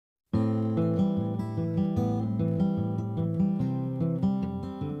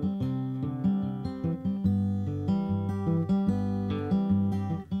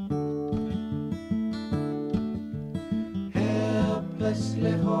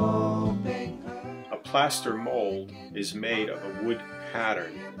heartlessly hoping her. A plaster mold is made of a wood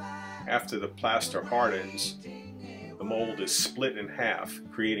pattern. After the plaster hardens, the mold is split in half,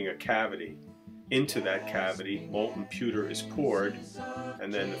 creating a cavity. Into that cavity, molten pewter is poured,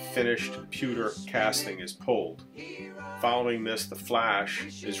 and then the finished pewter casting is pulled. Following this, the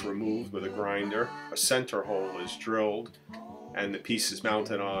flash is removed with a grinder, a center hole is drilled, and the piece is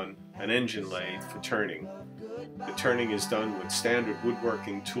mounted on an engine lathe for turning. The turning is done with standard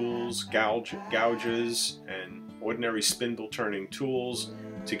woodworking tools, gouges, and ordinary spindle turning tools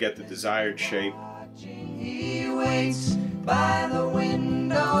to get the desired shape. He waits by the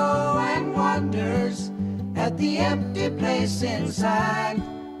window and wonders at the empty place inside.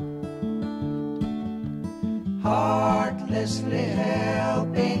 Heartlessly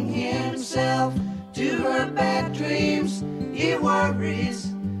helping himself to her bad dreams, he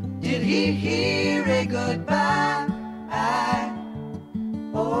worries, did he hear a goodbye?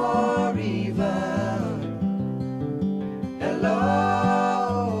 Or even hello?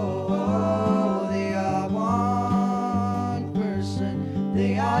 They are one person,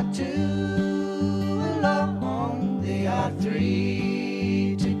 they are two alone, they are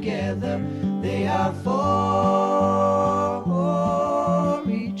three together, they are for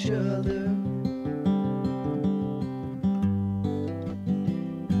each other.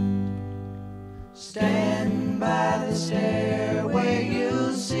 Stand by the stairway,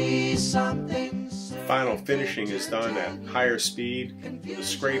 you'll see something. Final finishing is done at higher speed with a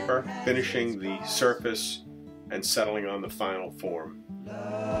scraper, finishing the surface and settling on the final form.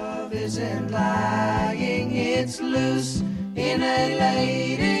 Love isn't lying, it's loose in a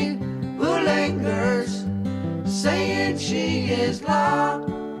lady who lingers, saying she is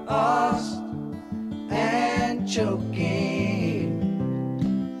lost and choking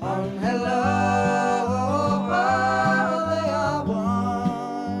on hello. They are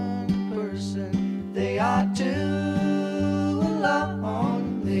one person, they are two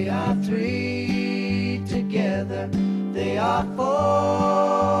alone, they are three together, they are for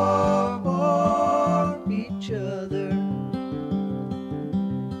each other.